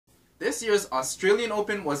This year's Australian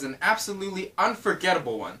Open was an absolutely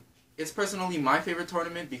unforgettable one. It's personally my favorite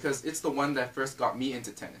tournament because it's the one that first got me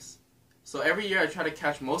into tennis. So every year I try to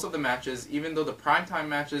catch most of the matches, even though the primetime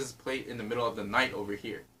matches play in the middle of the night over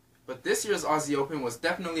here. But this year's Aussie Open was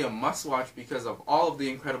definitely a must-watch because of all of the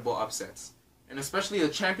incredible upsets. And especially the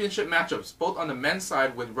championship matchups, both on the men's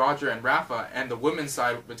side with Roger and Rafa, and the women's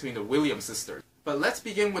side between the Williams sisters. But let's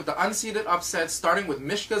begin with the unseeded upsets, starting with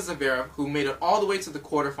Mishka Zverev, who made it all the way to the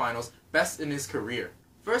quarterfinals, best in his career.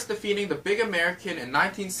 First defeating the big American and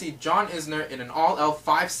 19th seed John Isner in an all-out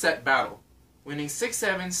 5-set battle, winning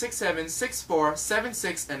 6-7, 6-7, 6-4,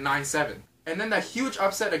 7-6, and 9-7. And then that huge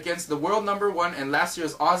upset against the world #1 and last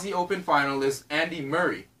year's Aussie Open finalist Andy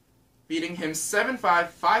Murray, beating him 7-5,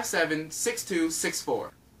 5-7, 6-2, 6-4.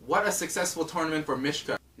 What a successful tournament for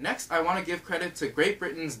Mishka. Next, I want to give credit to Great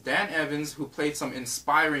Britain's Dan Evans, who played some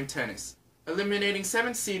inspiring tennis, eliminating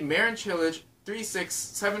 7th seed Marin Cilic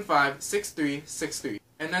 3-6, 7-5, 6-3, 6-3.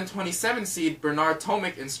 And then 27th seed Bernard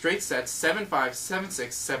Tomic in straight sets 7-5, 7-6,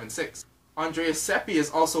 7-6. Andreas Seppi is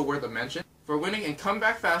also worth a mention for winning in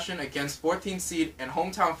comeback fashion against 14th seed and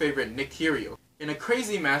hometown favorite Nick Kyrgios in a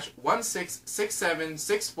crazy match 1-6, 6-7,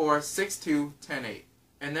 6-4, 6-2, 10-8.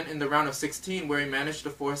 And then in the round of 16 where he managed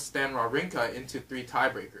to force Stan Wawrinka into 3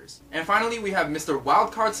 tiebreakers. And finally we have Mr.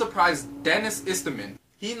 Wildcard Surprise Denis Istomin.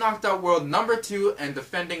 He knocked out world #2 and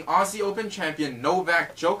defending Aussie Open champion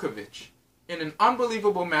Novak Djokovic in an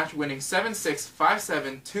unbelievable match, winning 7-6,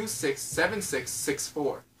 5-7, 2-6, 7-6,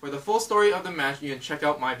 6-4. For the full story of the match, you can check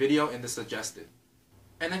out my video in the suggested.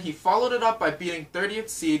 And then he followed it up by beating 30th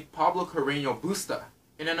seed Pablo Carreño Busta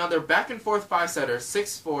in another back-and-forth 5-setter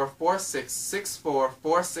 6-4, 4-6, 6-4,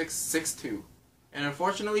 4-6, 6-2. And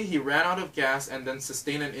unfortunately, he ran out of gas and then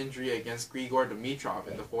sustained an injury against Grigor Dimitrov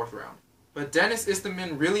in the 4th round. But Denis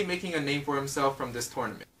Istomin really making a name for himself from this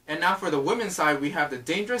tournament. And now for the women's side, we have the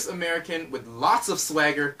dangerous American with lots of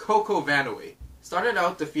swagger, Coco Vandeweghe. Started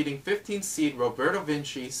out defeating 15th seed Roberto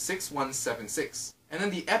Vinci 6-1, 7-6. And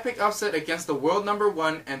then the epic upset against the world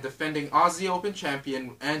 #1 and defending Aussie Open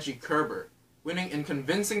champion Angie Kerber, winning in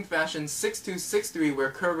convincing fashion 6-2, 6-3,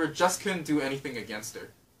 where Kerber just couldn't do anything against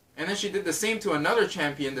her. And then she did the same to another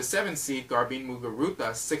champion, the 7th seed Garbine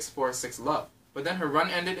Muguruza 6-4, 6-love. But then her run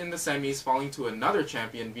ended in the semis, falling to another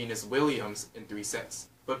champion, Venus Williams, in 3 sets.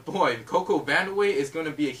 But boy, Coco Vandeweghe is going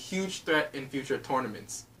to be a huge threat in future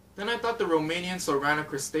tournaments. Then I thought the Romanian Sorana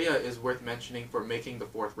Cristea is worth mentioning for making the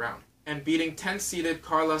 4th round, and beating 10th seeded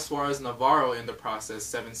Carla Suarez Navarro in the process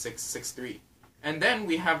 7-6, 6-3. And then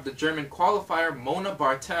we have the German qualifier Mona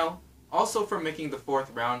Bartel, also for making the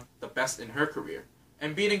 4th round, the best in her career,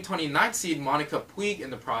 and beating 29th seed Monica Puig in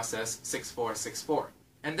the process 6-4, 6-4.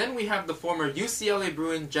 And then we have the former UCLA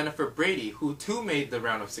Bruin Jennifer Brady, who too made the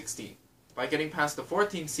round of 16, by getting past the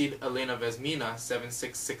 14th seed Elena Vesmina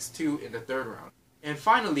 7-6, 6-2 in the 3rd round. And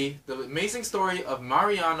finally, the amazing story of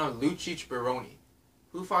Mariana Lucic-Baroni,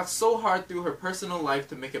 who fought so hard through her personal life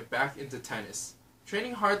to make it back into tennis,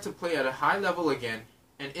 training hard to play at a high level again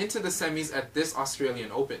and into the semis at this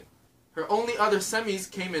Australian Open. Her only other semis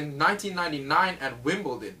came in 1999 at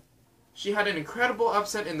Wimbledon. She had an incredible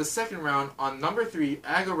upset in the 2nd round on #3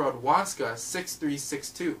 Aga Radwanska 6-3,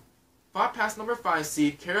 6-2. Fought past #5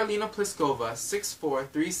 seed Karolina Pliskova 6-4,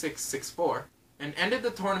 3-6, 6-4, and ended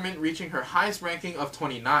the tournament reaching her highest ranking of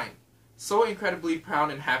 29. So incredibly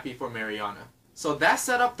proud and happy for Mariana. So that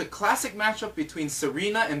set up the classic matchup between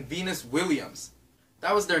Serena and Venus Williams.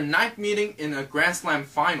 That was their 9th meeting in a Grand Slam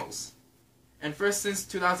finals, and first since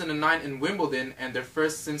 2009 in Wimbledon, and their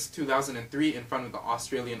first since 2003 in front of the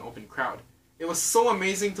Australian Open crowd. It was so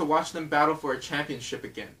amazing to watch them battle for a championship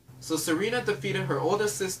again. So Serena defeated her older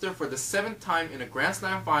sister for the 7th time in a Grand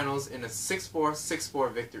Slam finals in a 6-4,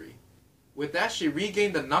 6-4 victory. With that, she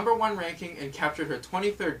regained the #1 ranking and captured her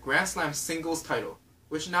 23rd Grand Slam singles title,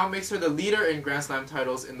 which now makes her the leader in Grand Slam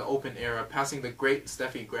titles in the Open era, passing the great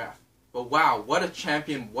Steffi Graf. But wow, what a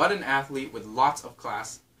champion, what an athlete with lots of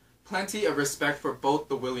class. Plenty of respect for both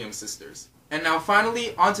the Williams sisters. And now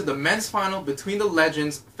finally, on to the men's final between the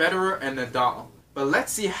legends Federer and Nadal. But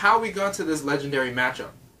let's see how we got to this legendary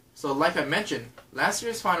matchup. So like I mentioned, last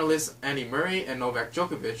year's finalists Andy Murray and Novak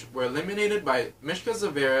Djokovic were eliminated by Mishka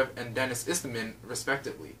Zverev and Denis Istomin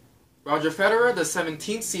respectively. Roger Federer, the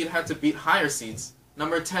 17th seed, had to beat higher seeds,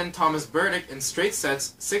 #10 Thomas Berdych in straight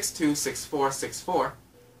sets 6-2, 6-4, 6-4,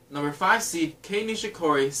 #5 seed Kei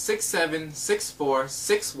Nishikori 6-7, 6-4,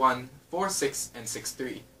 6-1, 4-6, and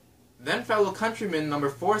 6-3. Then fellow countryman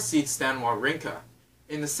 #4 seed Stan Wawrinka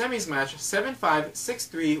in the semis match 7-5,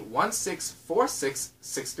 6-3, 1-6, 4-6,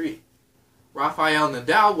 6-3. Rafael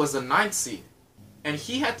Nadal was the 9th seed, and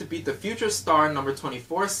he had to beat the future star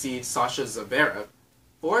 #24 seed Sasha Zverev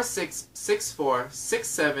 4-6, 6-4,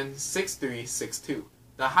 6-7, 6-3, 6-2.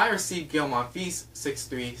 The higher seed Gael Monfils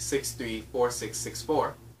 6-3, 6-3, 4-6,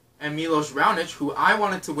 6-4. And Milos Raonic, who I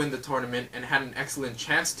wanted to win the tournament and had an excellent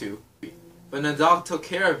chance to, but Nadal took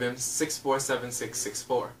care of him 6-4, 7-6,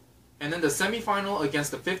 6-4. And then the semifinal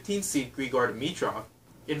against the 15th seed Grigor Dimitrov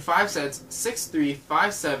in 5 sets 6-3,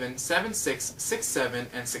 5-7, 7-6, 6-7,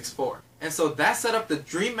 and 6-4. And so that set up the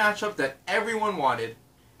dream matchup that everyone wanted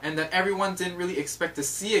and that everyone didn't really expect to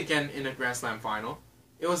see again in a Grand Slam final.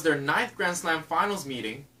 It was their 9th Grand Slam finals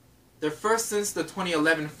meeting, their first since the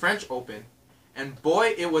 2011 French Open, and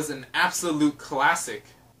boy, it was an absolute classic.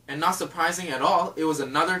 And not surprising at all, it was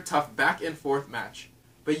another tough back and forth match.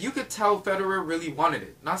 But you could tell Federer really wanted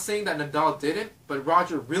it. Not saying that Nadal didn't, but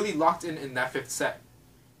Roger really locked in that 5th set.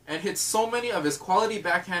 And hit so many of his quality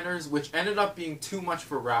backhanders, which ended up being too much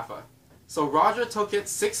for Rafa. So Roger took it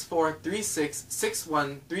 6-4, 3-6,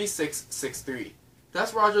 6-1, 3-6, 6-3.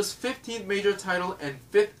 That's Roger's 15th major title and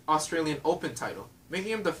 5th Australian Open title,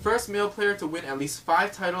 making him the first male player to win at least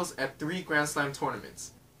 5 titles at 3 Grand Slam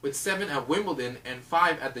tournaments, with 7 at Wimbledon and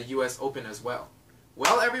 5 at the US Open as well.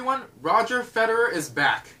 Well everyone, Roger Federer is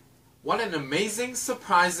back. What an amazing,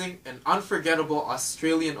 surprising, and unforgettable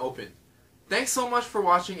Australian Open. Thanks so much for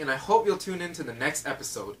watching, and I hope you'll tune in to the next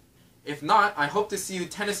episode. If not, I hope to see you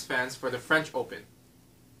tennis fans for the French Open.